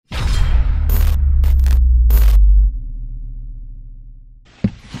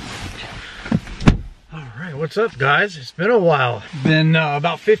What's up, guys? It's been a while. Been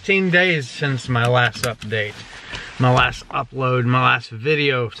about 15 days since my last update, my last upload, my last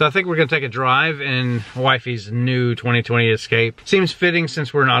video. So I think we're gonna take a drive in wifey's new 2020 Escape. Seems fitting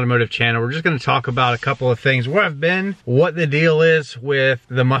since we're an automotive channel. We're just gonna talk about a couple of things, where I've been, what the deal is with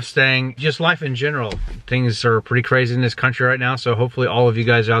the Mustang, just life in general. Things are pretty crazy in this country right now, so hopefully all of you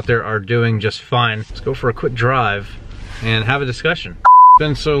guys out there are doing just fine. Let's go for a quick drive and have a discussion.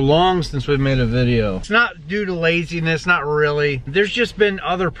 Been so long since we've made a video. It's not due to laziness, not really. There's just been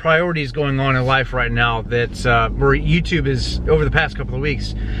other priorities going on in life right now that where YouTube is, over the past couple of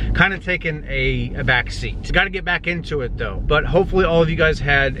weeks, kind of taken a back seat. Got to get back into it though. But hopefully all of you guys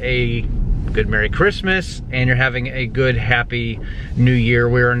had a good Merry Christmas and you're having a good Happy New Year.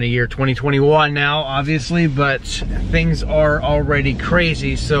 We're in the year 2021 now, obviously, but things are already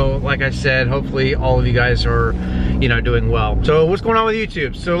crazy. So like I said, hopefully all of you guys are, you know, doing well. So what's going on with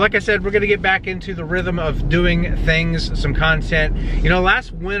YouTube? So like I said, we're gonna get back into the rhythm of doing things, some content. You know,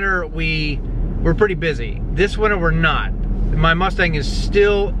 last winter we were pretty busy. This winter we're not. My Mustang is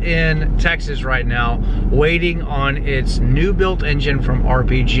still in Texas right now, waiting on its new built engine from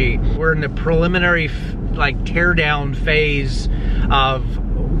RPG. We're in the preliminary like tear down phase of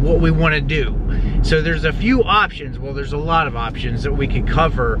what we want to do. So there's a few options, well there's a lot of options that we could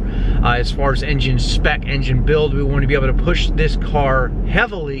cover as far as engine spec, engine build. We want to be able to push this car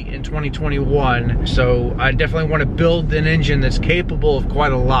heavily in 2021. So I definitely want to build an engine that's capable of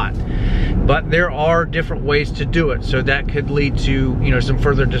quite a lot. But there are different ways to do it. So that could lead to, you know, some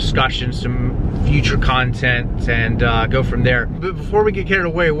further discussions, some future content, and go from there. But before we get carried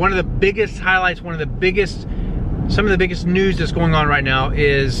away, one of the biggest highlights, some of the biggest news that's going on right now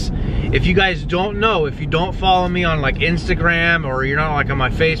is, if you guys don't know, if you don't follow me on like Instagram, or you're not like on my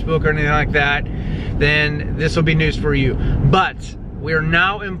Facebook or anything like that, then this will be news for you. But we are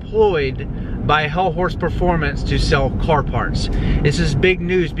now employed by Hellhorse Performance to sell car parts. This is big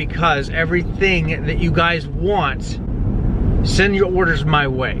news because everything that you guys want, send your orders my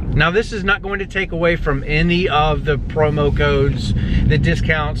way. Now this is not going to take away from any of the promo codes, the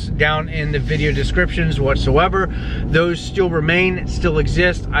discounts down in the video descriptions whatsoever. Those still remain, still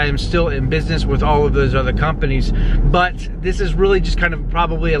exist. I am still in business with all of those other companies, but this is really just kind of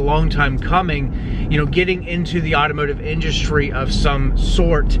probably a long time coming, you know, getting into the automotive industry of some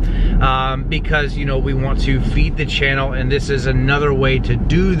sort, because, you know, we want to feed the channel, and this is another way to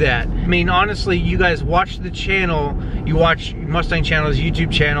do that. I mean, honestly, you guys watch the channel, you watch Mustang channels,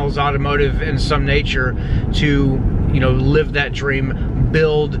 YouTube channels, automotive in some nature, to, you know, live that dream,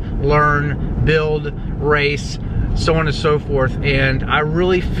 build, learn, build, race, so on and so forth. And I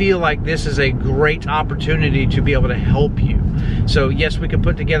really feel like this is a great opportunity to be able to help you. So yes, we can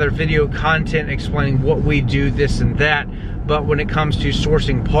put together video content explaining what we do, this and that, but when it comes to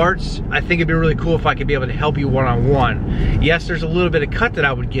sourcing parts, I think it'd be really cool if I could be able to help you one-on-one. Yes, there's a little bit of cut that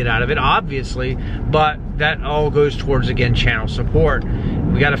I would get out of it, obviously, but that all goes towards, again, channel support.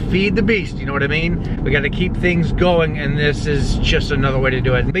 We gotta feed the beast, you know what I mean? We gotta keep things going, and this is just another way to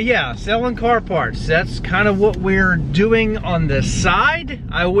do it. But yeah, selling car parts, that's kind of what we're doing on the side.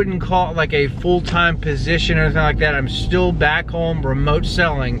 I wouldn't call it like a full-time position or anything like that. I'm still back home, remote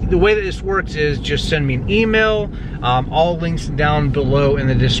selling. The way that this works is just send me an email, all links down below in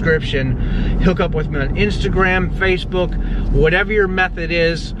the description. Hook up with me on Instagram, Facebook, whatever your method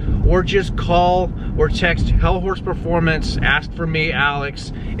is, or just call or text Hellhorse Performance, ask for me,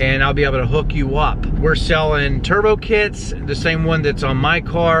 Alex, and I'll be able to hook you up. We're selling turbo kits, the same one that's on my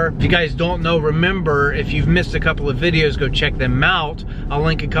car. If you guys don't know, remember, if you've missed a couple of videos, go check them out. I'll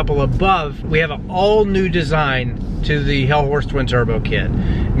link a couple above. We have an all new design to the Hellhorse twin turbo kit.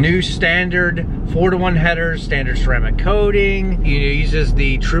 New standard 4-to-1 headers, standard ceramic coating. It uses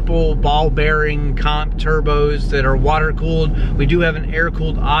the triple ball bearing comp turbos that are water cooled. We do have an air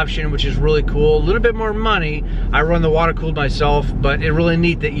cooled option, which is really cool. A little bit more money. I run the water cooled myself, but it's really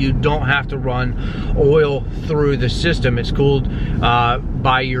neat that you don't have to run oil through the system. It's cooled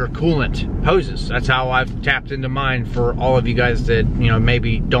by your coolant hoses. That's how I've tapped into mine, for all of you guys that, you know,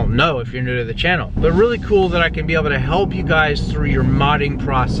 maybe don't know if you're new to the channel. But really cool that I can be able to help you guys through your modding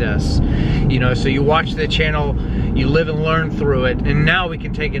process. You know, so you watch the channel, you live and learn through it, and now we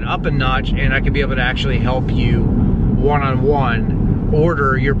can take it up a notch, and I can be able to actually help you one-on-one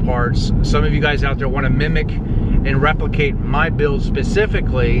order your parts. Some of you guys out there want to mimic and replicate my build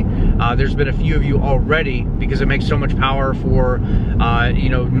specifically. There's been a few of you already, because it makes so much power for, you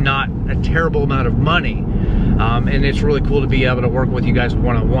know, not a terrible amount of money. And it's really cool to be able to work with you guys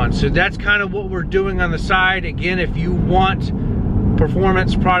one-on-one. So that's kind of what we're doing on the side. Again, if you want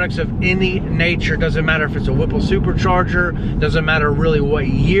performance products of any nature. Doesn't matter if it's a Whipple supercharger, doesn't matter really what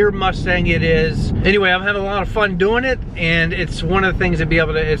year Mustang it is. Anyway, I'm having a lot of fun doing it, and it's one of the things to be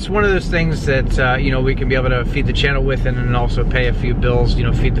able to, it's one of those things that you know, we can be able to feed the channel with, and then also pay a few bills, you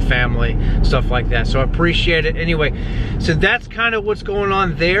know, feed the family, stuff like that. So I appreciate it. Anyway, so that's kind of what's going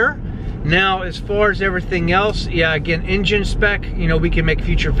on there. Now, as far as everything else, yeah, again, engine spec, you know, we can make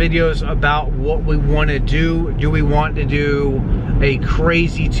future videos about what we want to do. Do we want to do a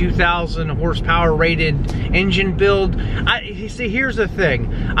crazy 2,000 horsepower rated engine build? You see, here's the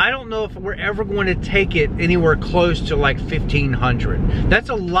thing. I don't know if we're ever going to take it anywhere close to like 1,500. That's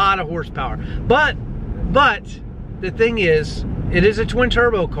a lot of horsepower. But the thing is, it is a twin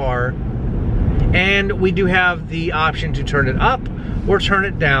turbo car, and we do have the option to turn it up or turn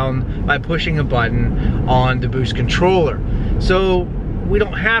it down by pushing a button on the boost controller. So we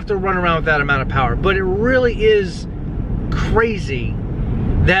don't have to run around with that amount of power, but it really is crazy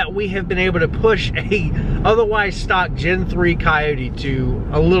that we have been able to push a otherwise stock Gen 3 Coyote to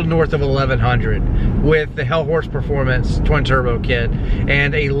a little north of 1,100 with the Hellhorse Performance twin turbo kit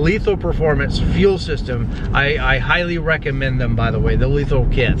and a Lethal Performance fuel system. I highly recommend them, by the way, the Lethal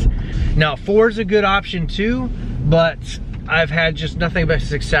kit. Now, 4 is a good option too, but I've had just nothing but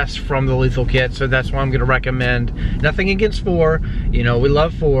success from the Lethal kit, so that's why I'm going to recommend. Nothing against 4, you know, we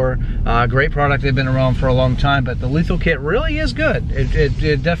love 4, great product, they've been around for a long time, but the Lethal kit really is good.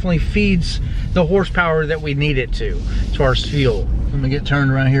 It definitely feeds the horsepower that we need it to, as far as fuel. Let me get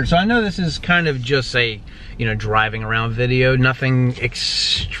turned around here. So I know this is kind of just a, you know, driving around video, nothing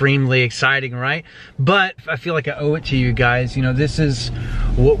extremely exciting, right? But I feel like I owe it to you guys. You know, this is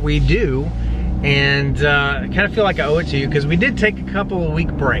what we do. And I kind of feel like I owe it to you because we did take a couple of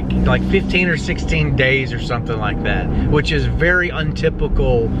week break, like 15 or 16 days or something like that, which is very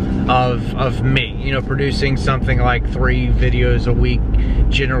untypical of me, you know, producing something like 3 videos a week,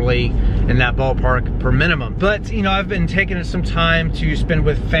 generally in that ballpark per minimum. But, you know, I've been taking some time to spend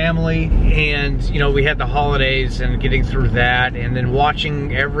with family, and, you know, we had the holidays and getting through that, and then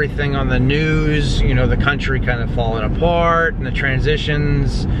watching everything on the news, you know, the country kind of falling apart and the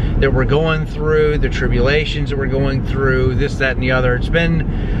transitions that we're going through, the tribulations that we're going through, this, that, and the other. It's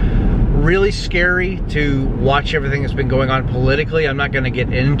been really scary to watch everything that's been going on politically. I'm not going to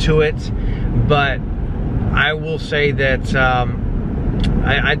get into it, but I will say that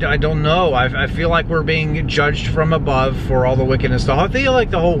I don't know. I feel like we're being judged from above for all the wickedness. I feel like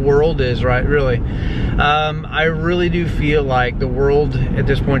the whole world is, right, really. I really do feel like the world at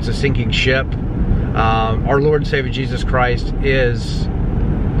this point is a sinking ship. Our Lord and Savior Jesus Christ is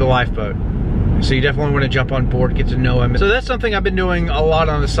the lifeboat. So you definitely want to jump on board, get to know him. So that's something I've been doing a lot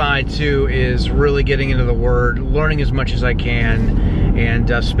on the side too, is really getting into the Word, learning as much as I can,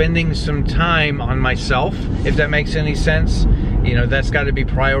 and spending some time on myself, if that makes any sense. You know, that's got to be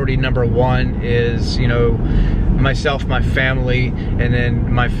priority number 1, is, you know, myself, my family, and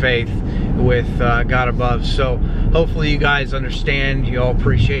then my faith with God above. So hopefully you guys understand, you all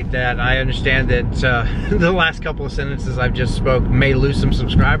appreciate that. I understand that the last couple of sentences I've just spoke may lose some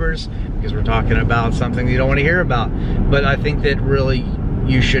subscribers because we're talking about something you don't want to hear about, but I think that really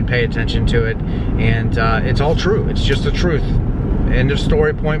you should pay attention to it, and it's all true. It's just the truth. End of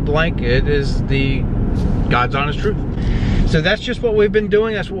story, point blank. It is the God's honest truth. So that's just what we've been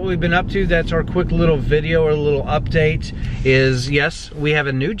doing. That's what we've been up to. That's our quick little video or a little update. Is yes, we have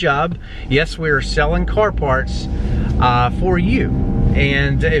a new job. Yes, we are selling car parts for you.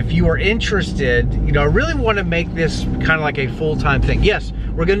 And if you are interested, you know, I really want to make this kind of like a full-time thing. Yes,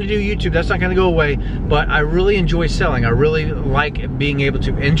 we're going to do YouTube. That's not going to go away. But I really enjoy selling. I really like being able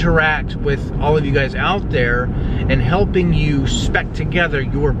to interact with all of you guys out there and helping you spec together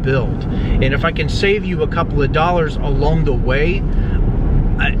your build. And if I can save you a couple of dollars along the way,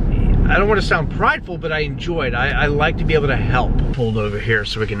 I don't want to sound prideful, but I enjoy it. I like to be able to help. Pulled over here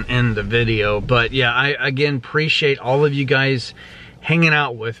so we can end the video. But yeah, I again appreciate all of you guys hanging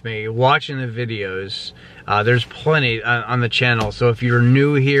out with me, watching the videos. There's plenty on the channel, so if you're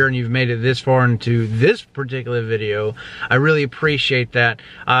new here and you've made it this far into this particular video, I really appreciate that.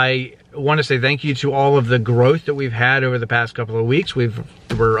 I want to say thank you to all of the growth that we've had over the past couple of weeks.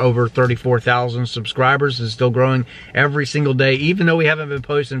 We're over 34,000 subscribers. It's still growing every single day, even though we haven't been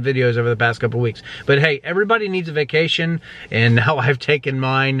posting videos over the past couple of weeks. But hey, everybody needs a vacation, and now I've taken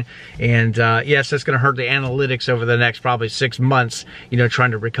mine. And yes, that's going to hurt the analytics over the next probably 6 months, you know,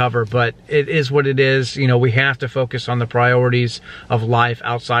 trying to recover. But it is what it is. You know, we have to focus on the priorities of life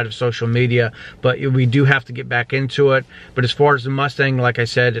outside of social media, but we do have to get back into it. But as far as the Mustang, like I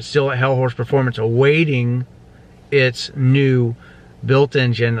said, it's still at Hellhorse Performance awaiting its new built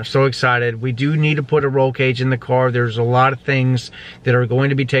engine. I'm so excited. We do need to put a roll cage in the car. There's a lot of things that are going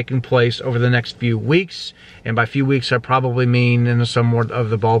to be taking place over the next few weeks. And by few weeks, I probably mean in somewhat of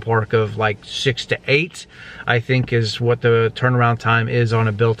the ballpark of like 6 to 8, I think is what the turnaround time is on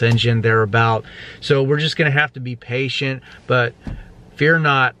a built engine, thereabout. So we're just gonna have to be patient, but fear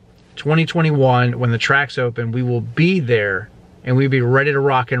not, 2021, when the track's open, we will be there and we'll be ready to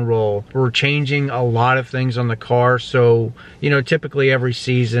rock and roll. We're changing a lot of things on the car. So, you know, typically every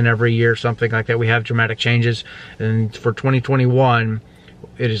season, every year, something like that, we have dramatic changes. And for 2021,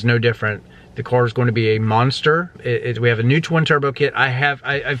 it is no different. The car is going to be a monster. We have a new twin turbo kit.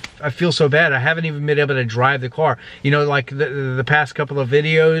 I feel so bad. I haven't even been able to drive the car. You know, like the past couple of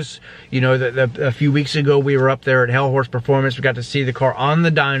videos, you know, a few weeks ago, we were up there at Hellhorse Performance. We got to see the car on the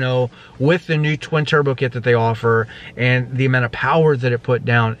dyno with the new twin turbo kit that they offer and the amount of power that it put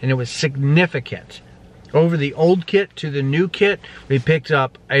down. And it was significant. Over the old kit to the new kit, we picked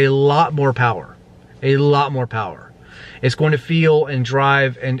up a lot more power. A lot more power. It's going to feel and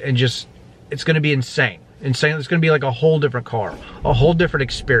drive and just, it's going to be insane. It's going to be like a whole different car, a whole different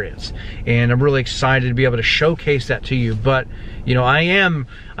experience. And I'm really excited to be able to showcase that to you. But, you know, I am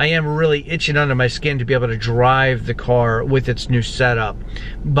really itching under my skin to be able to drive the car with its new setup.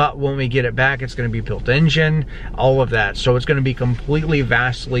 But when we get it back, it's going to be built engine, all of that. So it's going to be completely,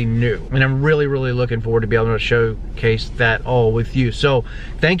 vastly new. And I'm really, really looking forward to be able to showcase that all with you. So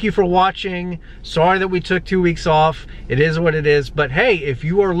thank you for watching. Sorry that we took 2 weeks off. It is what it is. But hey, if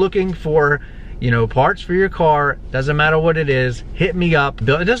you are looking for, you know, parts for your car, doesn't matter what it is, hit me up.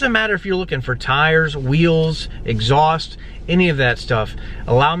 It doesn't matter if you're looking for tires, wheels, exhaust, any of that stuff.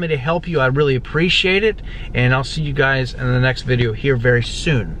 Allow me to help you. I really appreciate it. And I'll see you guys in the next video here very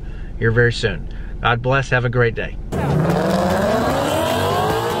soon. God bless. Have a great day.